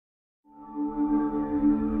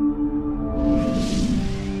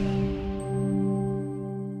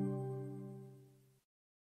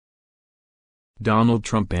Donald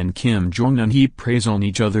Trump and Kim Jong heap praise on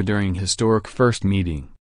each other during historic first meeting.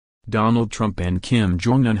 Donald Trump and Kim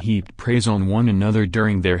Jong heaped praise on one another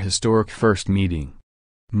during their historic first meeting.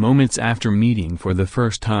 Moments after meeting for the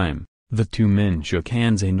first time, the two men shook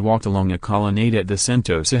hands and walked along a colonnade at the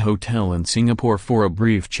Sentosa Hotel in Singapore for a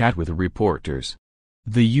brief chat with reporters.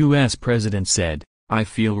 The U.S. president said, "I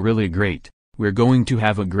feel really great, we're going to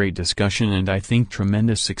have a great discussion and I think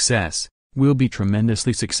tremendous success, we'll be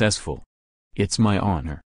tremendously successful. It's my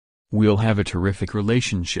honor. We'll have a terrific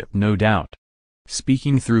relationship no doubt."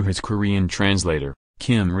 Speaking through his Korean translator,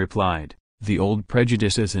 Kim replied, "The old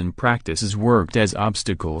prejudices and practices worked as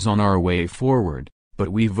obstacles on our way forward,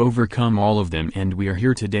 but we've overcome all of them and we are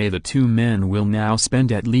here today." The two men will now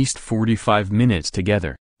spend at least 45 minutes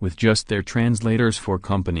together, with just their translators for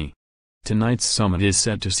company. Tonight's summit is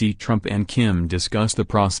set to see Trump and Kim discuss the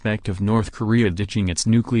prospect of North Korea ditching its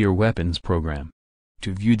nuclear weapons program.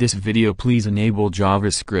 To view this video, please enable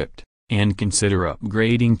JavaScript, and consider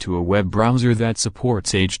upgrading to a web browser that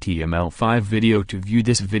supports HTML5 video. To view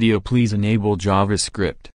this video, please enable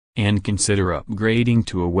JavaScript, and consider upgrading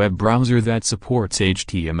to a web browser that supports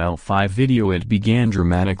HTML5 video. It began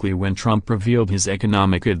dramatically when Trump revealed his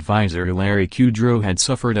economic advisor Larry Kudlow had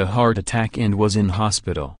suffered a heart attack and was in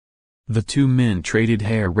hospital. The two men traded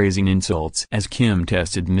hair-raising insults as Kim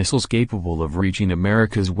tested missiles capable of reaching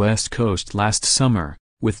America's west coast last summer,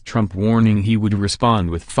 with Trump warning he would respond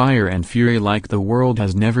with fire and fury like the world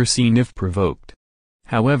has never seen if provoked.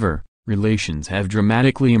 However, relations have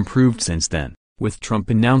dramatically improved since then, with Trump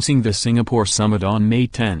announcing the Singapore summit on May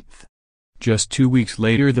 10. Just 2 weeks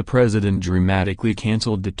later, the president dramatically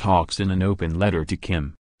canceled the talks in an open letter to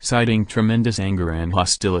Kim, citing tremendous anger and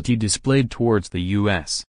hostility displayed towards the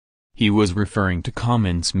U.S. He was referring to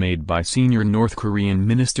comments made by senior North Korean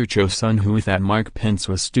Minister Cho Sun-hu that Mike Pence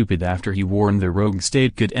was stupid after he warned the rogue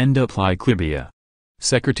state could end up like Libya.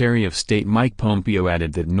 Secretary of State Mike Pompeo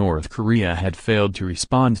added that North Korea had failed to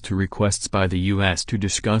respond to requests by the U.S. to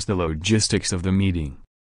discuss the logistics of the meeting.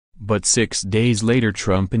 But 6 days later,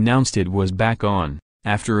 Trump announced it was back on,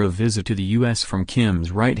 after a visit to the U.S. from Kim's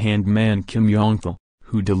right-hand man Kim Jong,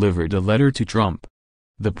 who delivered a letter to Trump.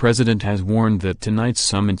 The president has warned that tonight's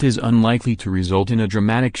summit is unlikely to result in a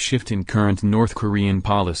dramatic shift in current North Korean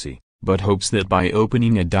policy, but hopes that by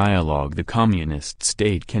opening a dialogue the communist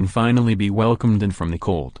state can finally be welcomed in from the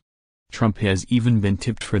cold. Trump has even been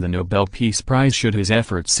tipped for the Nobel Peace Prize should his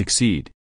efforts succeed.